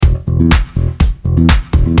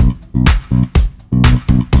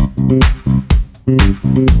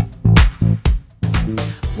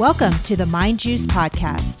Welcome to the Mind Juice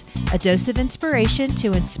Podcast, a dose of inspiration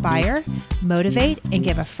to inspire, motivate, and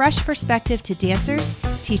give a fresh perspective to dancers,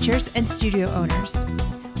 teachers, and studio owners.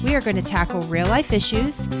 We are going to tackle real-life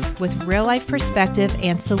issues with real-life perspective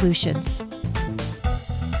and solutions.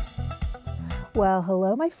 Well,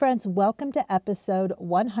 hello, my friends. Welcome to episode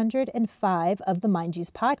 105 of the Mind Juice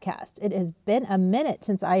Podcast. It has been a minute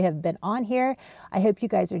since I have been on here. I hope you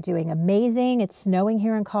guys are doing amazing. It's snowing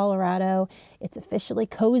here in Colorado. It's officially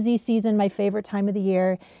cozy season, my favorite time of the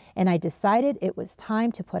year. And I decided it was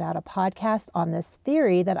time to put out a podcast on this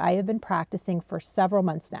theory that I have been practicing for several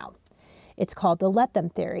months now. It's called the Let Them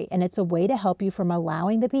Theory, and it's a way to help you from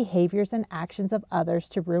allowing the behaviors and actions of others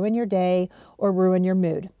to ruin your day or ruin your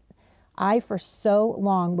mood. I, for so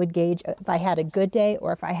long, would gauge if I had a good day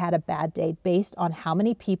or if I had a bad day based on how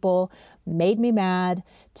many people made me mad,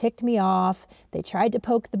 ticked me off, they tried to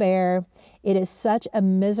poke the bear. It is such a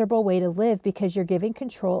miserable way to live because you're giving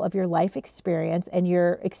control of your life experience and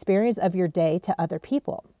your experience of your day to other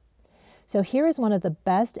people. So here is one of the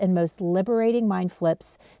best and most liberating mind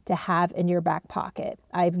flips to have in your back pocket.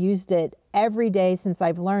 I've used it every day since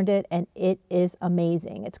I've learned it, and it is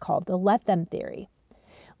amazing. It's called the Let Them Theory.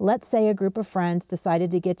 Let's say a group of friends decided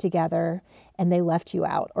to get together and they left you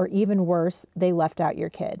out, or even worse, they left out your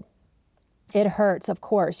kid. It hurts, of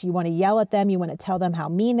course. You want to yell at them. You want to tell them how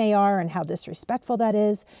mean they are and how disrespectful that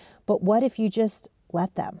is. But what if you just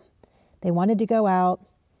let them? They wanted to go out.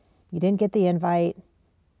 You didn't get the invite.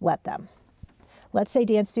 Let them. Let's say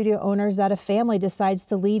dance studio owners that a family decides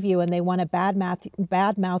to leave you and they want to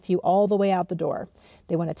badmouth you all the way out the door.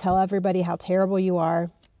 They want to tell everybody how terrible you are.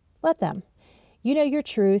 Let them. You know your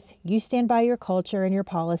truth. You stand by your culture and your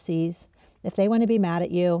policies. If they want to be mad at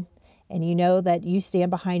you and you know that you stand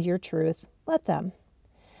behind your truth, let them.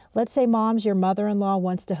 Let's say your mother-in-law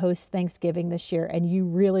wants to host Thanksgiving this year and you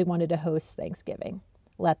really wanted to host Thanksgiving.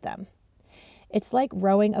 Let them. It's like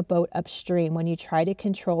rowing a boat upstream when you try to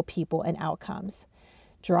control people and outcomes.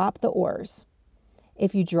 Drop the oars.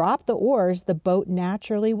 If you drop the oars, the boat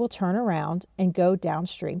naturally will turn around and go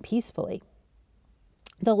downstream peacefully.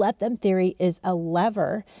 The Let Them Theory is a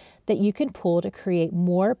lever that you can pull to create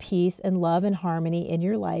more peace and love and harmony in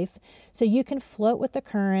your life so you can float with the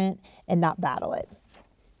current and not battle it.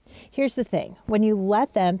 Here's the thing. When you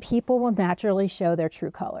let them, people will naturally show their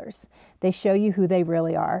true colors. They show you who they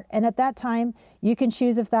really are. And at that time, you can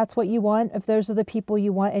choose if that's what you want, if those are the people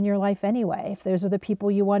you want in your life anyway, if those are the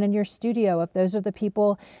people you want in your studio, if those are the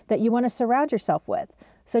people that you want to surround yourself with.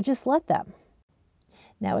 So just let them.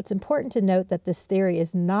 Now, it's important to note that this theory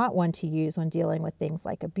is not one to use when dealing with things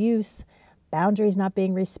like abuse, boundaries not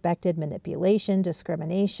being respected, manipulation,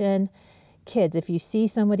 discrimination. Kids, if you see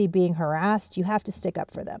somebody being harassed, you have to stick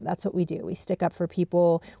up for them. That's what we do. We stick up for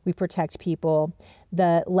people. We protect people.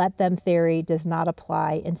 The Let Them Theory does not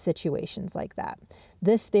apply in situations like that.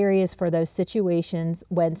 This theory is for those situations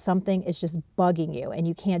when something is just bugging you and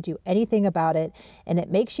you can't do anything about it, and it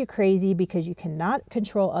makes you crazy because you cannot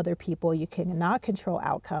control other people. You cannot control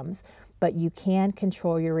outcomes, but you can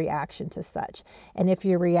control your reaction to such. And if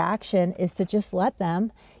your reaction is to just let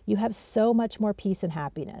them, you have so much more peace and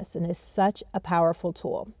happiness, and is such a powerful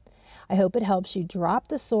tool. I hope it helps you drop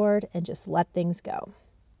the sword and just let things go.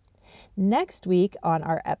 Next week on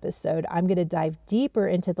our episode, I'm going to dive deeper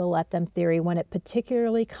into the Let Them Theory when it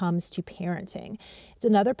particularly comes to parenting. It's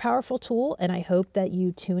another powerful tool, and I hope that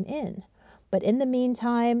you tune in. But in the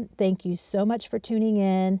meantime, thank you so much for tuning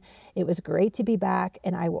in. It was great to be back,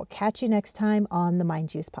 and I will catch you next time on the Mind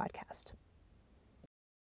Juice Podcast.